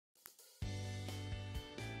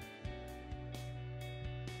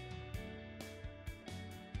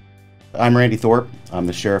I'm Randy Thorp. I'm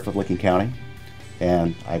the Sheriff of Licking County,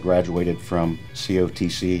 and I graduated from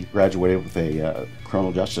COTC, graduated with a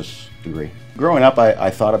criminal justice degree. Growing up, I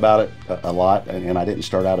thought about it a lot, and I didn't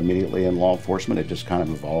start out immediately in law enforcement. It just kind of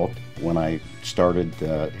evolved. When I started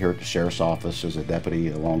here at the Sheriff's Office as a deputy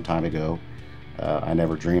a long time ago, I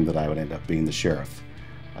never dreamed that I would end up being the sheriff.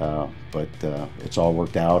 But it's all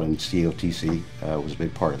worked out, and COTC was a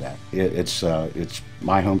big part of that. It's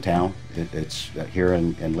my hometown. It's here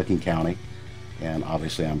in Licking County, and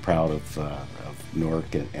obviously I'm proud of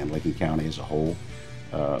Newark and Licking County as a whole.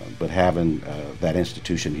 But having that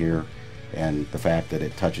institution here and the fact that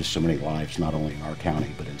it touches so many lives, not only in our county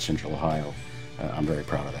but in Central Ohio, I'm very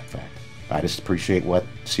proud of that fact. I just appreciate what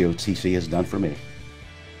COTC has done for me.